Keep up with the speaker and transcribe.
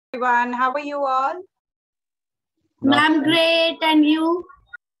Everyone, how are you all? Ma'am, great. And you?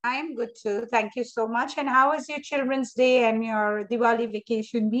 I am good too. Thank you so much. And how is your Children's Day and your Diwali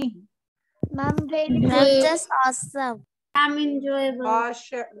vacation been? Ma'am, Great. just awesome. I'm enjoyable.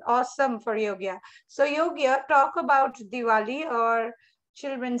 Awesome for Yogya. So Yogya, talk about Diwali or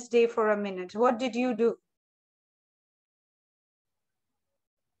Children's Day for a minute. What did you do?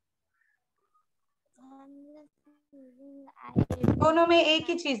 दोनों में एक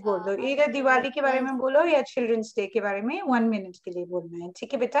ही चीज बोल दो, इधर दिवाली के बारे में बोलो या चिल्ड्रंस डे के बारे में 1 मिनट के लिए बोलना है,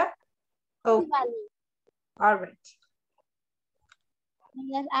 ठीक है बेटा? Diwali. All right.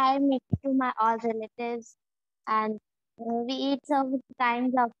 Yes, I meet to my all relatives and we eat some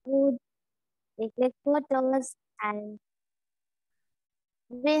kinds of food, we click photos and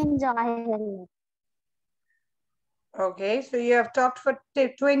we enjoy a lot. Okay, so you have talked for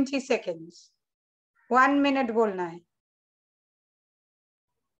 20 seconds. 1 minute बोलना है.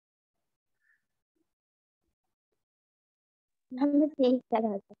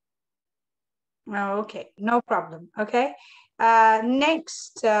 Okay, no problem. Okay.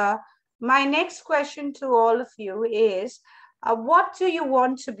 Next, my next question to all of you is, what do you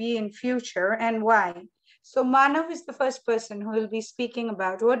want to be in future and why? So Manav is the first person who will be speaking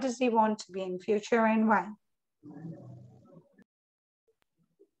about what does he want to be in future and why?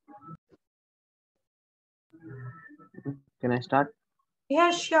 Can I start?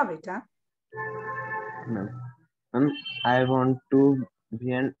 Yeah, sure, beta. I want to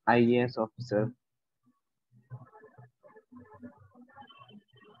be an IAS officer.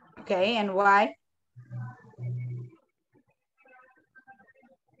 Okay, and why?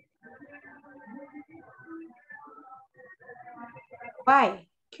 Why?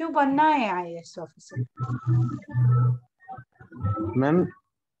 क्यों बनना है IAS officer? Ma'am,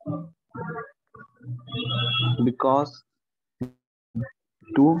 because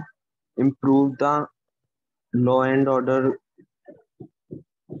to improve the law and order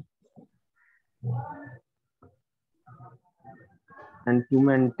and to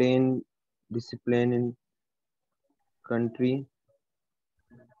maintain discipline in country.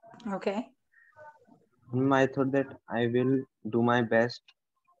 Okay. I thought that I will do my best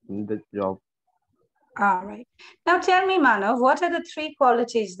in the job. All right. Now tell me, Manav, what are the 3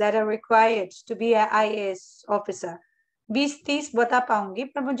 qualities that are required to be an IAS officer? 20-30 बता पाऊंगी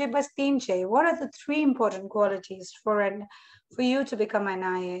पर मुझे बस 3 चाहिए. What are the 3 important qualities for you to become an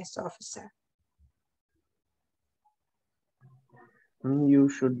IAS officer? You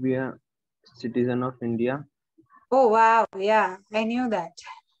should be a citizen of India. Oh wow, yeah, I knew that.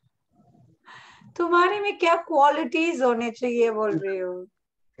 तुम्हारे में क्या qualities होने चाहिए बोल रही हो?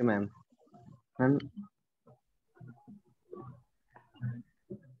 Okay, ma'am.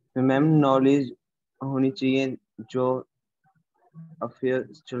 मैम नॉलेज होनी चाहिए जो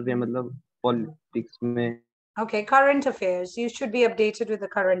अफेयर्स चल रहे हैं मतलब पॉलिटिक्स में. Okay, current affairs. You should be updated with the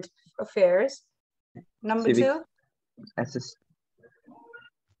current affairs. Number Civics. 2? SS.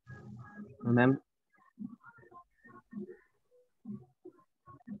 Ma'am.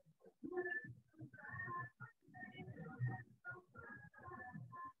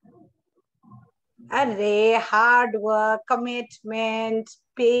 अरे hard work, commitment,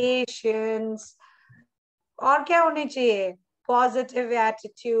 patience. और क्या होनी चाहिए? Positive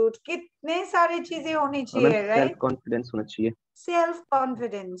attitude. कितने सारी चीजें होनी चाहिए, right? Self confidence होना चाहिए. Self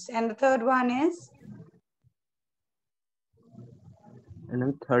confidence. And the third one is? And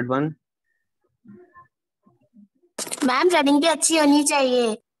then third one. Ma'am running भी अच्छी होनी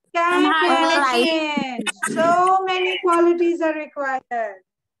चाहिए. Communication. So many qualities are required.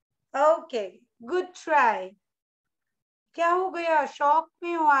 Okay, good try. क्या हो गया? शॉक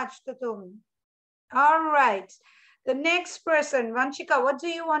में हो आज तो तुम. All right. The next person, Vanshika, what do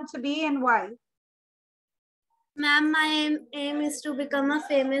you want to be and why? Ma'am, my aim is to become a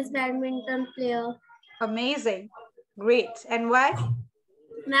famous badminton player. Amazing. Great. And why?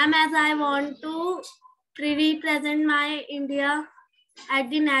 Ma'am, as I want to represent my India at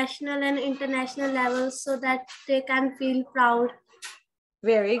the national and international levels so that they can feel proud.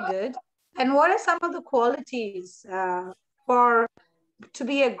 Very good. And what are some of the qualities to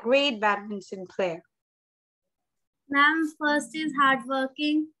be a great badminton player? Ma'am, first is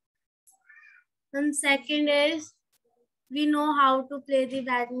hardworking. And second is we know how to play the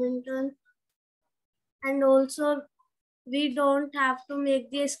badminton. And also we don't have to make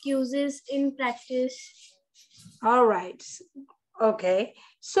the excuses in practice. All right. Okay.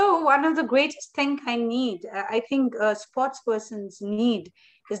 So one of the greatest thing I think sports persons need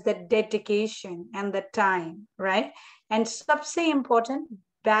is the dedication and the time, right? And सबसे important,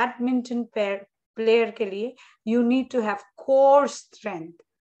 badminton player के लिए, you need to have core strength.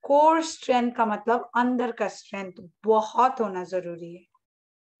 Core strength का मतलब अंदर का strength बहुत होना जरूरी है.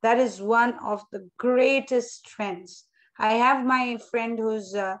 That is one of the greatest strengths. I have my friend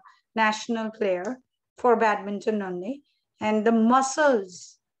who's a national player for badminton only, and the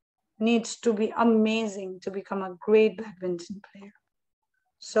muscles needs to be amazing to become a great badminton player.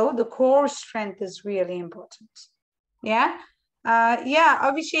 So the core strength is really important. Yeah.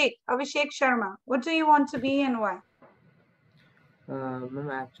 Yeah, Abhishek Sharma, what do you want to be and why? Ma'am,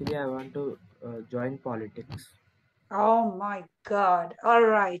 actually, I want to join politics. Oh my God. All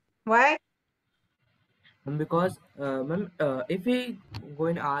right. Why? Because, ma'am, if we go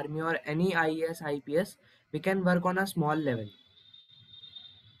in army or any IAS, IPS, we can work on a small level.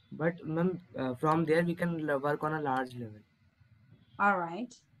 But, ma'am, from there we can work on a large level. All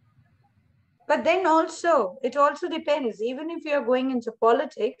right. But then also, it also depends. Even if you're going into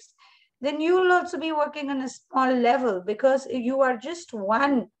politics, then you will also be working on a small level because you are just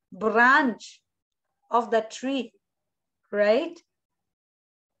one branch of the tree, right?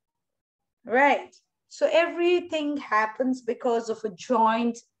 Right. So everything happens because of a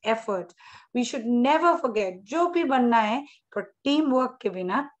joint effort. We should never forget, जो भी बनना है, पर teamwork के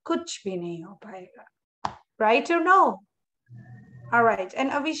बिना कुछ भी नहीं हो पाएगा. Right or no? All right.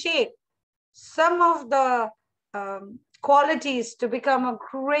 And Abhishek, some of the qualities to become a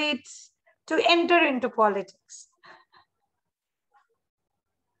great, to enter into politics.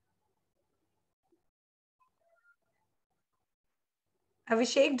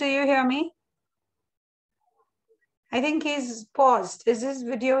 Abhishek, do you hear me? I think he's paused. Is his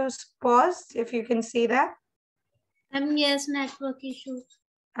videos paused? If you can see that. Yes, network issues.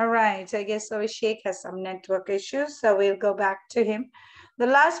 All right. I guess Abhishek has some network issues, so we'll go back to him. The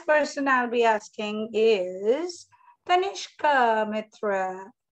last person I'll be asking is Tanishka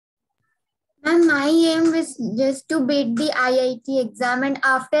Mitra. And my aim is just to beat the IIT exam, and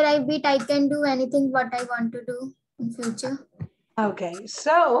after I beat, I can do anything what I want to do in future. Okay,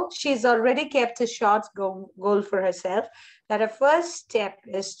 so she's already kept a short goal for herself that her first step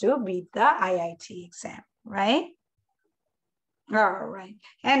is to beat the IIT exam, right? All right.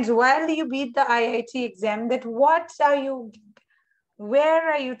 And while you beat the IIT exam, where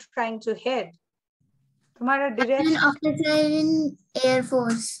are you trying to head? Tomorrow direction? An officer in Air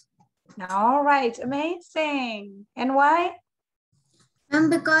Force. All right, amazing. And why?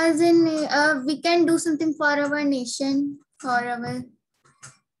 Because we can do something for our nation, for our.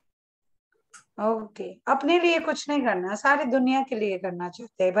 Okay अपने लिए कुछ नहीं करना, सारी दुनिया के लिए करना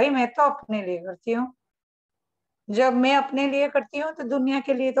चाहते हैं. भाई मैं तो अपने लिए करती हूँ. जब मैं अपने लिए करती हूँ तो दुनिया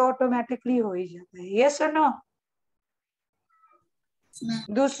के लिए तो ऑटोमेटिकली हो ही जाता है. यस और नो?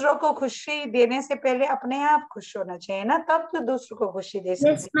 दूसरों को खुशी देने से पहले अपने आप खुश होना चाहिए ना, तब तो दूसरों को खुशी दे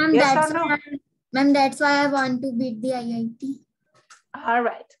सकते हैं. यस और no? Ma'am, that's why I want to beat the IIT. All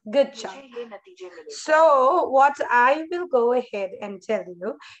right, good job. So what I will go ahead and tell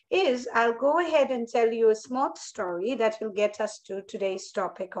you is I'll go ahead and tell you a small story that will get us to today's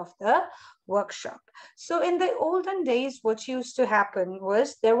topic of the workshop. So in the olden days, what used to happen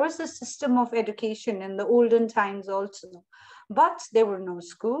was there was a system of education in the olden times also, but there were no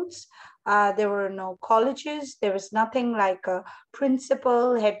schools. There were no colleges. There was nothing like a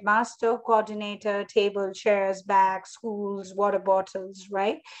principal, headmaster, coordinator, table, chairs, bags, schools, water bottles,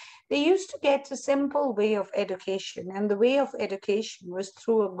 right? They used to get a simple way of education, and the way of education was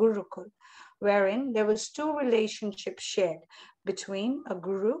through a gurukul, wherein there was two relationships shared between a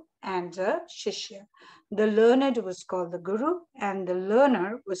guru and a shishya. The learned was called the guru, and the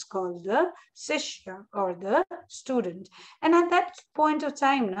learner was called the shishya or the student. And at that point of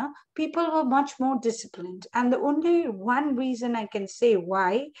time, people were much more disciplined. And the only one reason I can say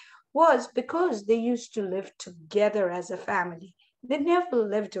why was because they used to live together as a family. They never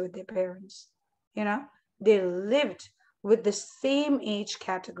lived with their parents, they lived with the same age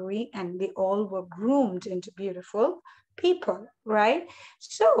category, and they all were groomed into beautiful people, right?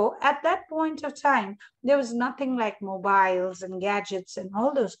 So at that point of time, there was nothing like mobiles and gadgets and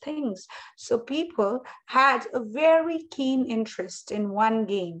all those things. So people had a very keen interest in one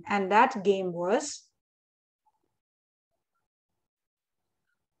game, and that game was,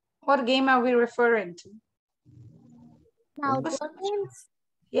 what game are we referring to? Outdoor games?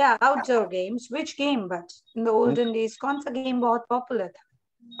 Yeah, outdoor games. Which game? But in the olden days, कौन सा game बहुत popular था?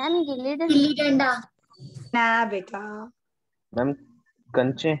 Ma'am गिल्ली गिल्ली डंडा. ना बेटा. Ma'am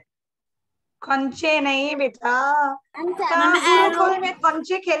कंचे. कंचे नहीं बेटा. मैम गुरुकुल में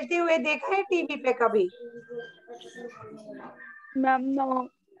कंचे खेलते हुए देखा है टीवी पे कभी? Ma'am no.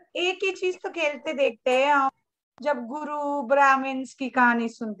 एक ही चीज तो खेलते देखते हैं हम जब गुरु ब्राह्मण्स की कहानी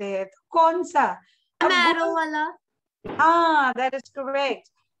सुनते हैं. तो कौन सा? एरो वाला. हाँ, that is correct.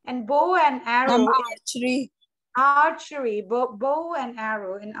 And bow and arrow. Archery. Archery, bow and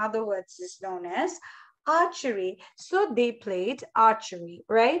arrow, in other words, is known as archery. So they played archery,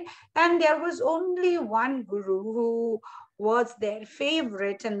 right? And there was only one guru who was their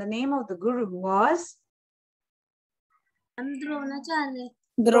favorite, and the name of the guru was Dronacharya.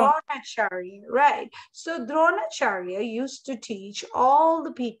 Dronacharya, right? So Dronacharya used to teach all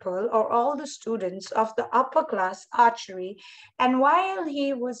the people or all the students of the upper class archery. And while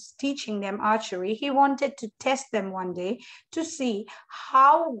he was teaching them archery, he wanted to test them one day to see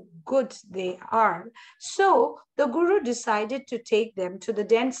how good they are. So the guru decided to take them to the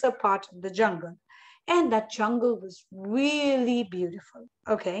denser part of the jungle. And that jungle was really beautiful,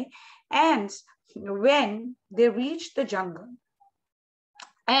 okay? And when they reached the jungle,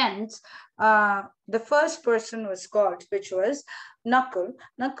 and the first person was called, which was Nakul.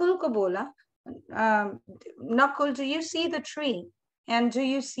 Nakul ko bola, Nakul, do you see the tree? And do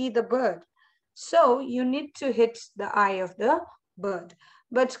you see the bird? So you need to hit the eye of the bird.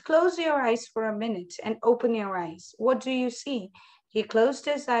 But close your eyes for a minute and open your eyes. What do you see? He closed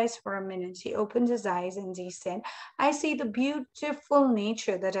his eyes for a minute. He opened his eyes and he said, I see the beautiful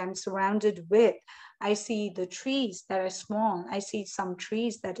nature that I'm surrounded with. I see the trees that are small. I see some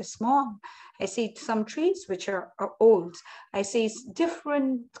trees that are small. I see some trees which are old. I see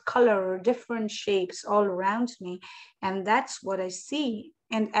different color, different shapes all around me. And that's what I see.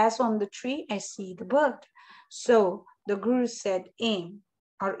 And as on the tree, I see the bird. So the guru said, aim.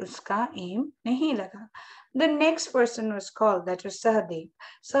 और उसका aim नहीं लगा. The next person was called, that was Sahadev.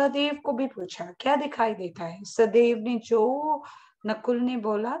 Sahadev को भी पूछा, क्या दिखाई देता है? Sahadev ने जो नकुल ने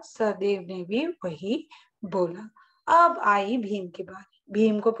बोला, सहदेव ने भी वही बोला. अब आई भीम की बारी.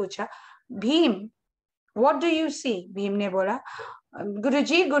 भीम को पूछा, Bhim, what do you see? Bhim ने बोला,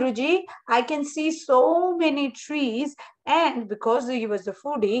 Guruji, I can see so many trees, and because he was a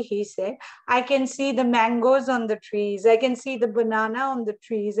foodie, he said, I can see the mangoes on the trees, I can see the banana on the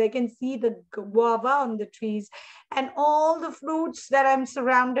trees, I can see the guava on the trees, and all the fruits that I'm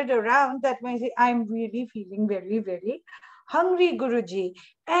surrounded around, that I'm really feeling very, very hungry, Guruji.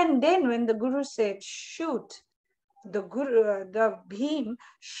 And then when the Guru said, shoot, the Bhim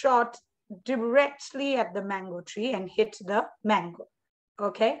shot directly at the mango tree and hit the mango.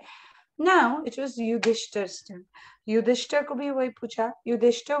 Okay. Now it was Yudhishthir's turn. Yudhishthir ko bhi wahi pucha.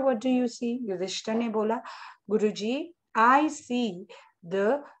 Yudhishthir, what do you see? Yudhishthir ne bola, Guruji, I see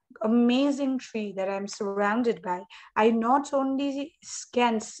the amazing tree that I'm surrounded by. I not only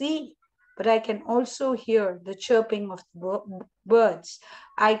can see, but I can also hear the chirping of the birds.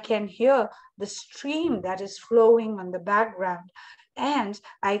 I can hear the stream that is flowing on the background. And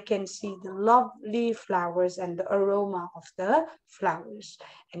I can see the lovely flowers and the aroma of the flowers.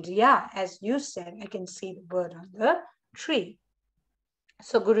 And yeah, as you said, I can see the bird on the tree.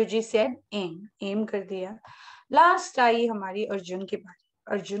 So Guruji said, aim kar diya. Last आई हमारी अर्जुन की बारी.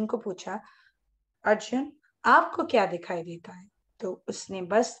 अर्जुन को पूछा, अर्जुन, आपको क्या दिखाई देता है? तो उसने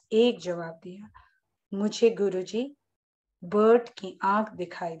बस एक जवाब दिया, मुझे गुरुजी बर्ड की आंख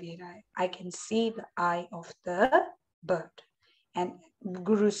दिखाई दे रहा है. I can see the eye of the bird. And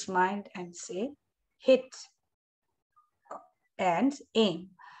Guru smiled and said, hit and aim.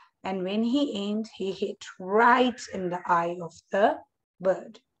 And when he aimed, he hit right in the eye of the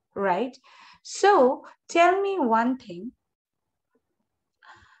bird, right? So tell me one thing.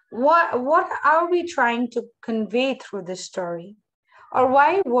 What are we trying to convey through this story? Or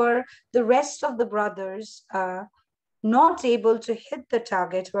why were the rest of the brothers not able to hit the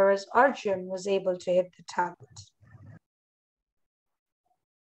target, whereas Arjun was able to hit the target?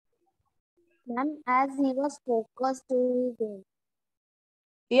 Ma'am, as he was focused to his aim.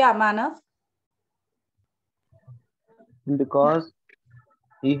 Yeah, Manav? Because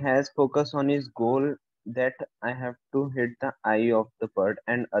he has focus on his goal that I have to hit the eye of the bird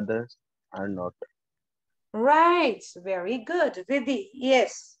and others are not. Right, very good. Vidhi,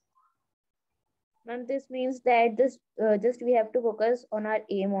 yes. And this means that this just we have to focus on our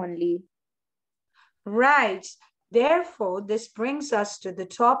aim only. Right. Therefore, this brings us to the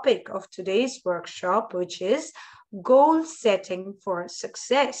topic of today's workshop, which is goal setting for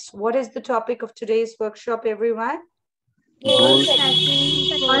success. What is the topic of today's workshop, everyone? Goal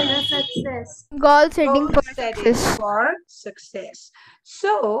setting for success. Goal setting Goal for setting success. for success.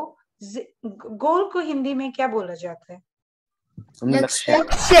 So, goal को हिंदी में क्या बोला जाता है?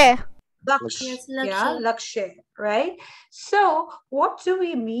 लक्ष्य. लक्ष्य. Yeah, lakshya, right? So what do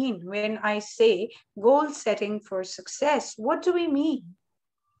we mean when I say goal setting for success? What do we mean?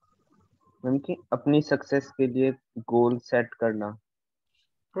 Ma'am कि अपनी सक्सेस के लिए गोल सेट करना.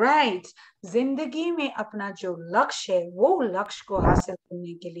 राइट जिंदगी में अपना जो लक्ष्य है वो लक्ष्य को हासिल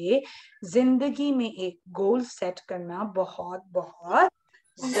करने के लिए जिंदगी में एक गोल सेट करना बहुत बहुत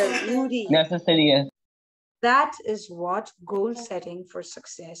जरूरी है. Necessary, yes. That is what goal setting for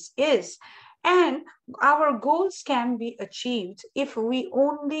success is. And our goals can be achieved if we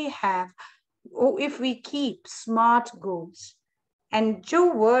only have, or if we keep smart goals. And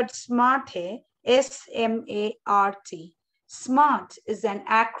जो word smart है, SMART. Smart is an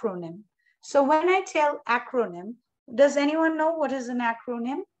acronym. So when I tell acronym, does anyone know what is an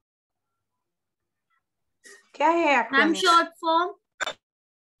acronym? क्या है Ma'am, acronym? short form.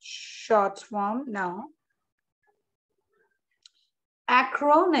 Short form, no.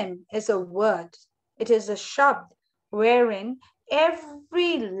 Acronym is a word. It is a shabd wherein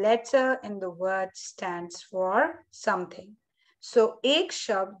every letter in the word stands for something. So एक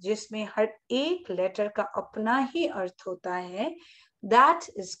शब्द जिसमें हर एक letter का अपना ही अर्थ होता है, that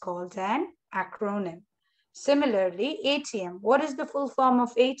is called an acronym. Similarly, ATM. What is the full form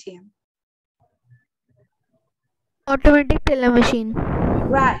of ATM? Automatic teller machine.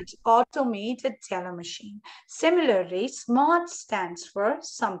 Right, automated teller machine. Similarly, SMART stands for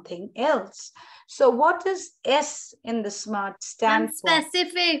something else. So what does S in the SMART stand Ma'am, for?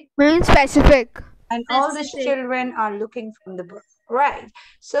 specific. Means specific. And all the Specific. children are looking from the book. Right.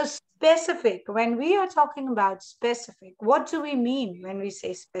 So specific, when we are talking about specific, what do we mean when we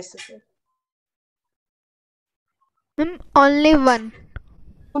say specific? Only one.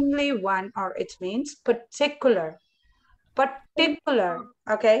 Only one, or it means particular. Particular.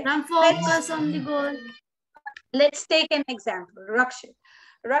 Okay. Ma'am, focus on the goal. Let's take an example.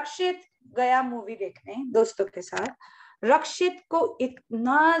 रक्षित गया movie देखने दोस्तों के साथ. रक्षित को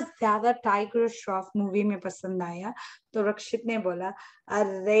इतना ज्यादा tiger Shroff movie में पसंद आया तो रक्षित ने बोला,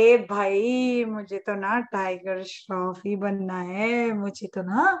 अरे भाई मुझे तो ना टाइगर श्रॉफ ही बनना है, मुझे तो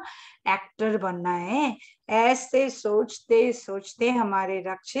ना एक्टर बनना है. ऐसे सोचते सोचते हमारे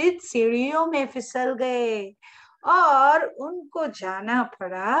रक्षित सीढ़ियों में फिसल गए और उनको जाना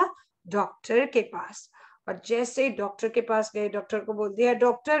पड़ा डॉक्टर के पास. और जैसे ही डॉक्टर के पास गए, डॉक्टर को बोल दिया,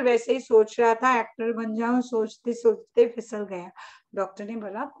 डॉक्टर वैसे ही सोच रहा था एक्टर बन जाऊं, सोचते सोचते फिसल गया. डॉक्टर ने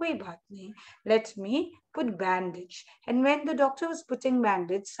बोला कोई बात नहीं, let me put bandage. And when the doctor was putting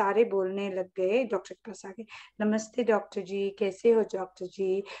bandage, सारे बोलने लग गए डॉक्टर के पास आके, नमस्ते डॉक्टर जी, कैसे हो डॉक्टर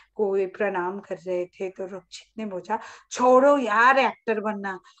जी, कोई प्रणाम कर रहे थे. तो रक्षित ने बोला, छोड़ो यार एक्टर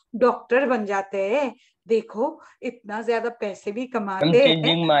बनना, डॉक्टर बन जाते हैं, देखो इतना ज्यादा पैसे भी I'm कमाते हैं,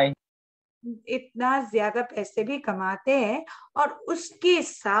 changing my. इतना ज्यादा पैसे भी कमाते हैं और उसके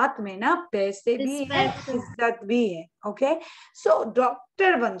साथ में ना पैसे भी है, Respect. इज्जत भी है. ओके, सो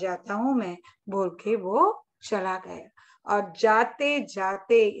डॉक्टर बन जाता हूं मैं बोल के वो चला गया. और जाते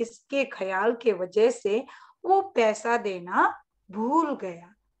जाते इसके ख्याल के वजह से वो पैसा देना भूल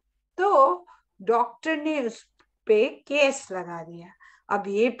गया. तो डॉक्टर ने उस पे केस लगा दिया. अब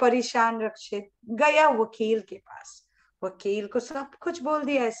ये परेशान रक्षित गया वकील के पास. वकील को सब कुछ बोल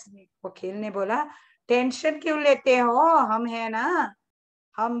दिया इसने. वकील ने बोला, टेंशन क्यों लेते हो, हम है ना,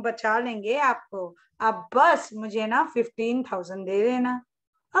 हम बचा लेंगे आपको, आप बस मुझे ना 15,000 दे देना.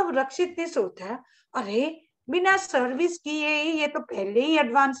 अब रक्षित ने सोचा, अरे बिना सर्विस किए ये तो पहले ही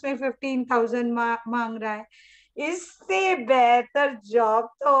एडवांस में 15,000 मांग रहा है, इससे बेहतर जॉब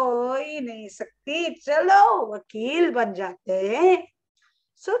तो हो ही नहीं सकती, चलो वकील बन जाते हैं.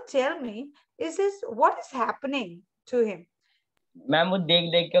 So tell me, what is happening to him? Ma'am वो देख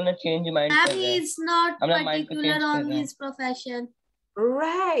देख के उन्हें चेंज माइंड Ma'am, कर रहा he है. is not अपना माइंड को particular चेंज कर on रहा है. his profession.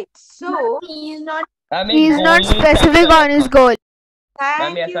 Right. So He is not. Ma'am He एक is गोल not नहीं specific सेट कर on his रखा. goal. मैम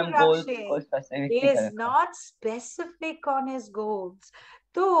thank ऐसा you, हम गोल को Rakshit. स्पेसिफिक He नहीं कर is रखा. not specific on his goals.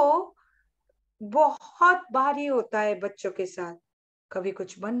 तो बहुत भारी होता है बच्चों के साथ. कभी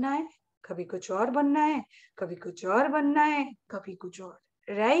कुछ बनना है, कभी कुछ और बनना है, कभी कुछ और बनना है, कभी कुछ और.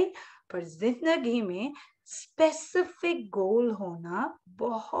 राइट. पर जिंदगी में स्पेसिफिक गोल होना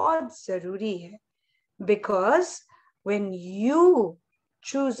बहुत जरूरी है. Because when you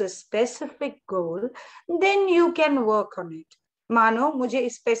choose a specific goal, then you can work on it. मानो मुझे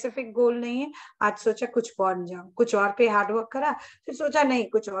स्पेसिफिक गोल नहीं है, आज सोचा कुछ बन जाऊं, कुछ और पे हार्ड वर्क करा, फिर सोचा नहीं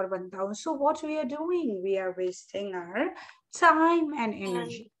कुछ और बनता हूं. So what we are doing, we are wasting our time and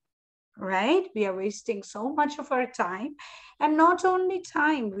energy. Right? We are wasting so much of our time, and not only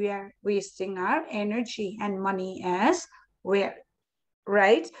time, we are wasting our energy and money as well.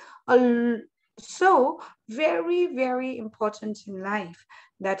 Right? So very very important in life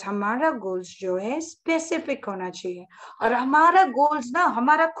that हमारा goals जो है specific होना चाहिए. और हमारा goals ना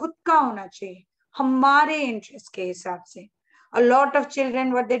हमारा खुद का होना चाहिए, हमारे interest के हिसाब से. A lot of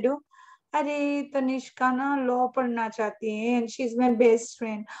children what they do, अरे तनिष्का ना लॉ पढ़ना चाहती है and she is my best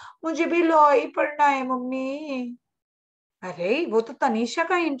friend, मुझे भी लॉ ही पढ़ना है मम्मी। अरे वो तो तनिषा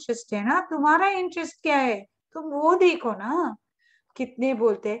का इंटरेस्ट है ना, तुम्हारा इंटरेस्ट क्या है, तुम वो देखो ना। कितने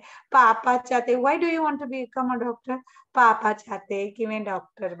बोलते हैं पापा चाहते, why do you want to become a doctor, पापा चाहते हैं कि मैं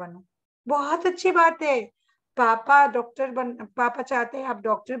डॉक्टर बनूं। बहुत अच्छी बात है, पापा चाहते हैं आप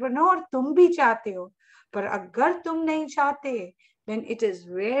डॉक्टर बनो और तुम भी चाहते हो। पर अगर तुम नहीं चाहते then it is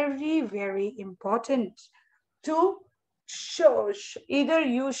very very important to show, either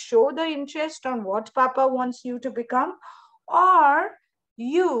you show the interest on what papa wants you to become, or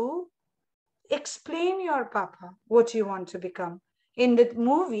you explain your papa what you want to become. In the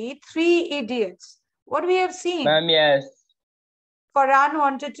movie Three Idiots, what we have seen, Ma'am, yes. Farhan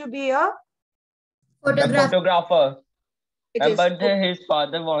wanted to be a A photographer. it Ma'am, is but his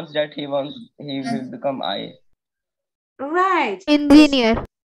father wants that he will become I. right. Engineer.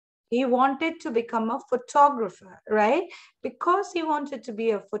 He wanted to become a photographer, right? Because he wanted to be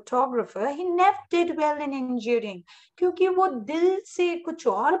a photographer, he never did well in engineering. क्योंकि वो दिल से कुछ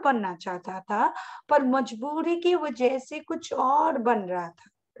और बनना चाहता था, पर मजबूरी की वजह से कुछ और बन रहा था,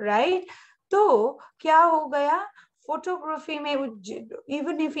 right? तो क्या हो गया, फोटोग्राफी में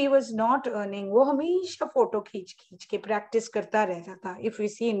even if he was not earning, वो हमेशा फोटो खींच खींच के प्रैक्टिस करता रहता था, if we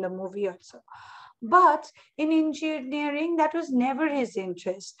C in the movie also. But in engineering that was never his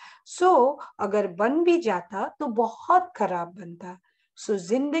interest. So अगर बन भी जाता तो बहुत खराब बनता। So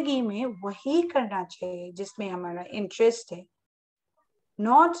जिंदगी में वही करना चाहिए जिसमें हमारा इंटरेस्ट है,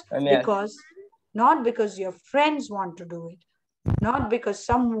 not Yes. because your friends want to do it, not because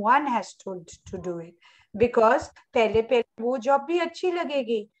someone has told to do it, because पहले पहले वो जॉब भी अच्छी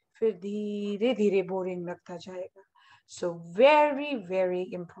लगेगी, फिर धीरे धीरे बोरिंग लगता जाएगा। So very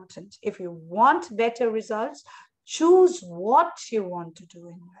very important, if you want better results, choose what you want to do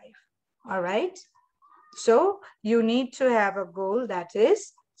in life. All right, so you need to have a goal that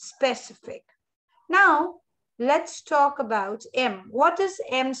is specific. Now let's talk about M. What does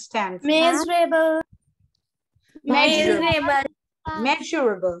M stand for? Measurable. Measurable.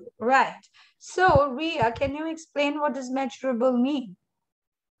 Measurable, right. So Ria, can you explain what does measurable mean?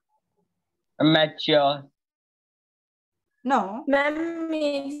 Mature. No. Ma'am,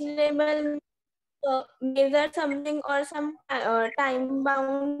 measurable measure something or some time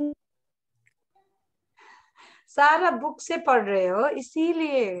bound. सारा book से पढ़ रहे हो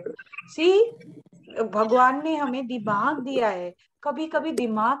इसीलिए। सी, भगवान ने हमें दिमाग दिया है, कभी कभी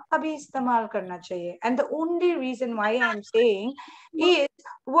दिमाग का भी इस्तेमाल करना चाहिए। And the only reason why I am saying is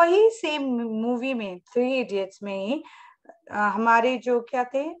वही सेम मूवी में थ्री इडियट्स में ही हमारे जो क्या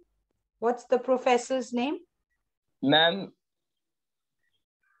थे, what's the professors name? Ma'am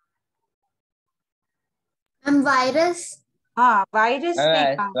virus. हाँ, वायरस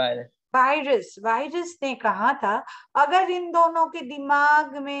ने कहा, वायरस वायरस ने कहा था अगर इन दोनों के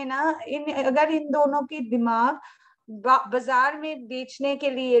दिमाग में ना अगर इन दोनों की दिमाग बाजार में बेचने के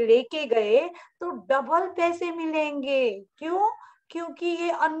लिए लेके गए तो डबल पैसे मिलेंगे। क्यों? क्योंकि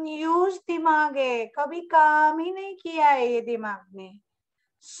ये अनयूज दिमाग है, कभी काम ही नहीं किया है ये दिमाग ने।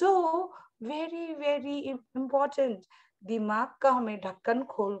 सो वेरी वेरी इंपॉर्टेंट, दिमाग का हमें ढक्कन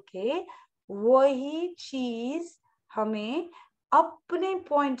खोल के वही चीज हमें अपने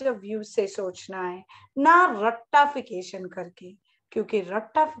पॉइंट ऑफ व्यू से सोचना है, ना रट्टाफिकेशन करके, क्योंकि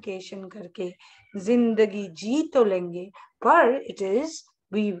रट्टाफिकेशन करके जिंदगी जी तो लेंगे पर it is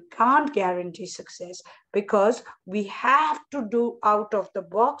we can't guarantee success because we have to do out of the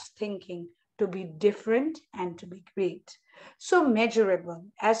box thinking to be different and to be great. So measurable,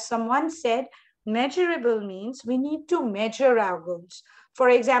 as someone said, measurable means we need to measure our goals. For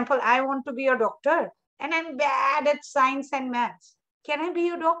example, I want to be a doctor and I'm bad at science and maths. Can I be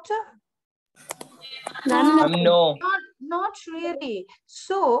a doctor? No. Not really.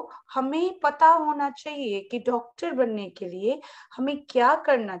 So हमें पता होना चाहिए कि doctor बनने के लिए हमें क्या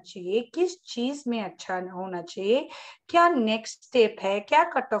करना चाहिए, किस चीज में अच्छा होना चाहिए, क्या नेक्स्ट स्टेप है, क्या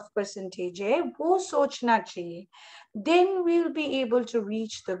कट ऑफ परसेंटेज है, वो सोचना चाहिए। Then we'll be able to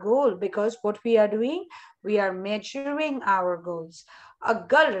reach the goal because what we are doing, we are measuring our goals.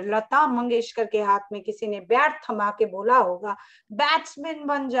 अगर लता मंगेशकर के हाथ में किसी ने बैट थमा के बोला होगा बैट्समैन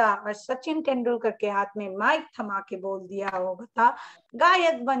बन जा, और सचिन तेंदुलकर के हाथ में माइक थमा के बोल दिया होगा था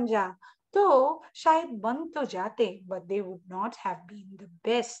गायक बन जा, तो शायद बन तो जाते, but they would not have been the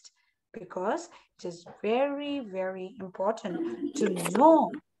best because it is very very important to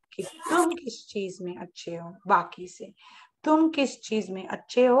know कि तुम किस चीज में अच्छे हो, बाकी से तुम किस चीज में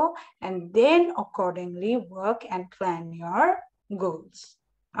अच्छे हो, and then accordingly work and plan your goals.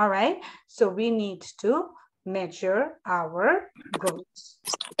 All right, so we need to measure our goals.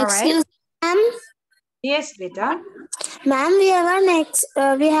 All right. Ma'am, Yes, beta. ma'am, we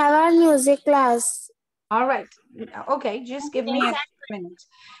have our music class. All right. Okay, just give me a few minutes.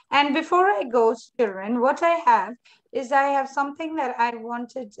 And before I go, children, what I have is I have something that I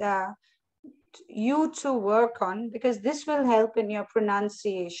wanted you to work on, because this will help in your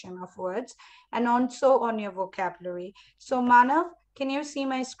pronunciation of words and also on your vocabulary. So, Manav, can you see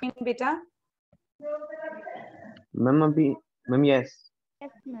my screen, beta? Ma'am, yes.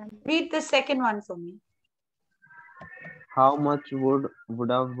 Yes, ma'am. Read the second one for me. How much would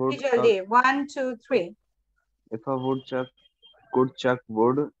a woodchuck, Jaldi. 1, 2, 3. if a woodchuck could chuck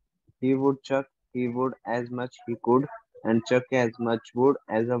wood, he would as much he could, and chuck as much wood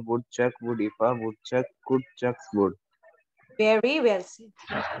as a woodchuck would if a woodchuck could chuck wood. Very well said.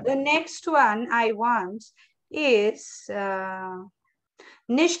 The next one I want is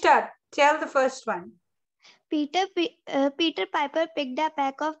Nishta. Tell the first one. Peter Piper picked a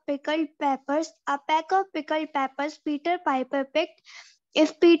pack of pickled peppers. A pack of pickled peppers Peter Piper picked.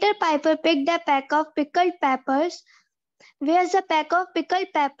 If Peter Piper picked a pack of pickled peppers, where's the pack of pickled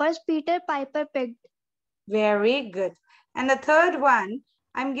peppers Peter Piper picked? Very good. And the third one,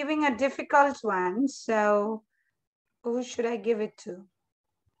 I'm giving a difficult one. So who should I give it to?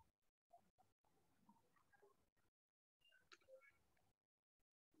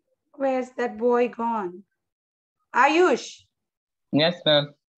 Where's that boy gone? Ayush. Yes,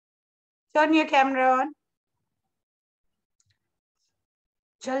 ma'am. Turn your camera on.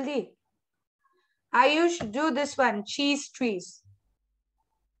 Jaldi. Ayush, do this one. Cheese trees.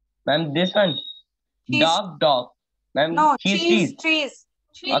 Ma'am, this one. Cheese. Dog. Ma'am, No, cheese trees.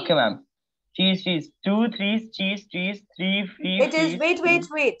 trees. Okay, ma'am. Cheese trees. 2 trees, cheese trees, 3 free It is, trees.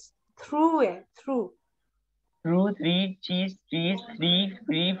 wait. Through it, through. Through 3 cheese trees, 3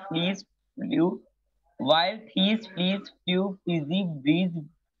 free fleas flew. While these fleas flew, fizzy breeze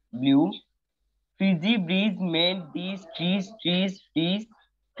blew. Fizzy breeze made these trees freeze.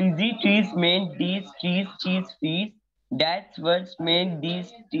 Fizzy trees made these trees freeze. That's what made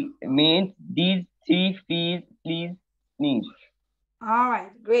these 3 fleas sneeze. All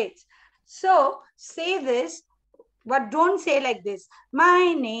right, great. So say this, but don't say like this.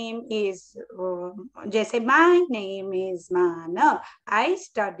 My name is, just say, my name is Manav. I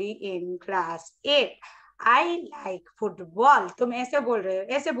study in class 8. I like football. तुम ऐसे बोल रहे हो,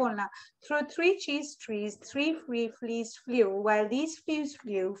 ऐसे बोलना. Through 3 cheese trees, 3 free fleas flew. While these fleas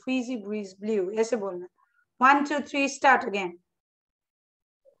flew, fizzy breeze blew. ऐसे बोलना. 1, 2, 3, start again.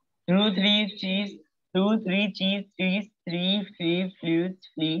 Through 3 cheese trees, 3 free flews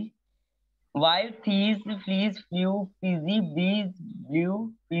flee. While these fleas flew, fizzy breeze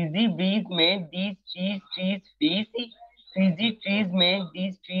blew. Fizzy breeze made these trees freeze. Fizzy trees made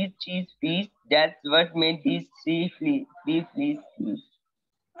these trees freeze. That's what made these 3 fleas freeze.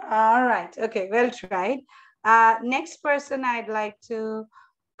 All right. Okay. Well tried. Next person I'd like to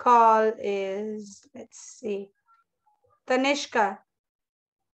call is, let's see, Tanishka.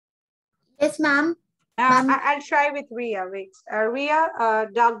 Yes, ma'am. I'll try with Ria. Wait. Ria,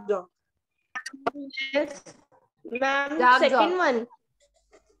 dog. Yes, ma'am. Dog, Second dog. one.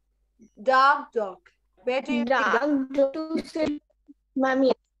 Dog. Where do you Dog to sit, ma'am.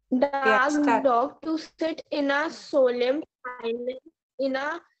 Yes. start. Dog to sit in a solemn silence, in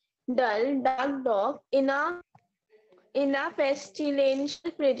a dull dark dog, in a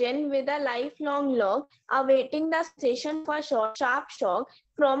pestilential prison with a lifelong log, awaiting the station for a sharp shock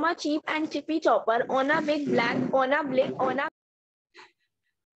from a cheap and chippy chopper on a big black, on a.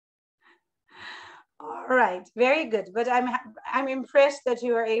 All right. Very good. But I'm impressed that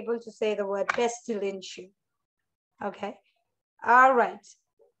you are able to say the word pestilential. Okay. All right.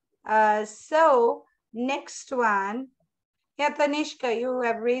 So next one. Yeah, Tanishka, you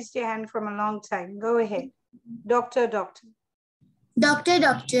have raised your hand from a long time. Go ahead. Doctor. Doctor.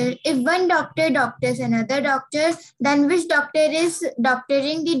 If one doctor doctors another doctor, then which doctor is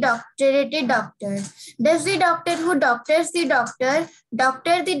doctoring the doctorated doctor? Does the doctor who doctors the doctor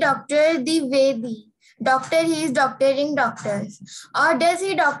the doctor the way the doctor he is doctoring doctors? Or does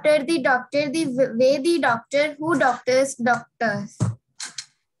he doctor the way the doctor who doctors doctors?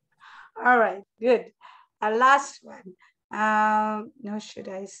 All right, good. Last one. No, should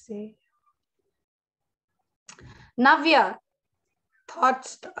I say? Navya,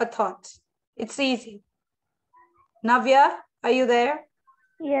 a thought. It's easy. Navya, are you there?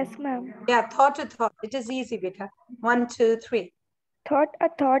 Yes, ma'am. Yeah, thought a thought. It is easy, beta. 1, 2, 3. Thought a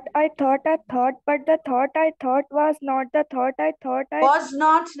thought, I thought a thought, but the thought I thought was not the thought I thought I... Was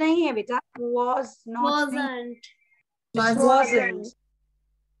not nahi hai, beta. Was not. Wasn't. Wasn't.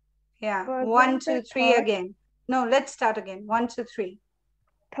 Yeah. Wasn't 1, 2, the 3 thought. again. No, let's start again. 1, 2, 3.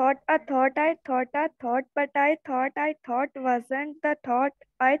 thought a thought, I thought a thought, but I thought wasn't the thought.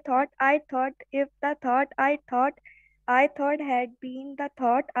 I thought if the thought I thought had been the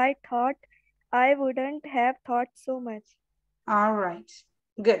thought I wouldn't have thought so much. All right,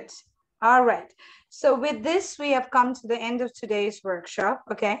 good. All right. So with this, we have come to the end of today's workshop.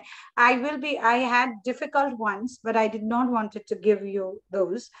 Okay. I had difficult ones, but I did not want to give you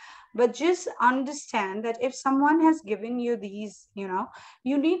those. But just understand that if someone has given you these,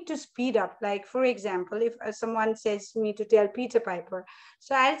 you need to speed up. Like, for example, if someone says to me to tell Peter Piper,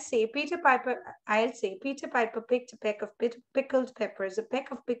 so I'll say Peter Piper picked a peck of pickled peppers. A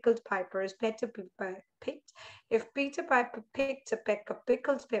peck of pickled peppers better be picked. If Peter Piper picked a peck of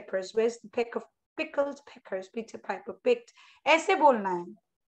pickled peppers, where's the peck of pickled peppers Peter Piper picked? ऐसे बोलना है.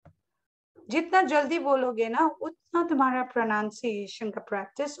 जितना जल्दी बोलोगे ना, उतना तुम्हारा pronunciation का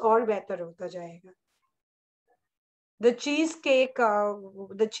practice और बेहतर होता जाएगा. The cheesecake,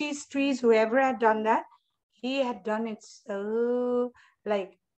 the cheese trees, whoever had done that, he had done it so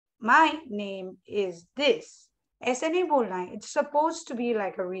like, my name is this. ऐसे नहीं बोलना है. It's supposed to be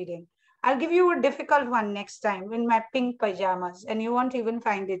like a reading. I'll give you a difficult one next time in my pink pajamas, and you won't even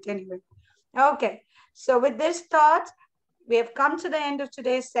find it anyway. Okay, so with this thought, we have come to the end of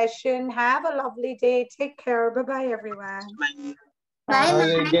today's session. Have a lovely day. Take care. Bye-bye, everyone. Bye,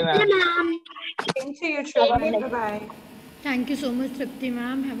 ma'am. Same to you, children. Bye-bye. Thank you so much, Tripti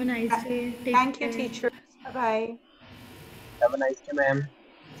ma'am. Have a nice day. Take Thank care. you, teachers. Bye-bye. Have a nice day, ma'am.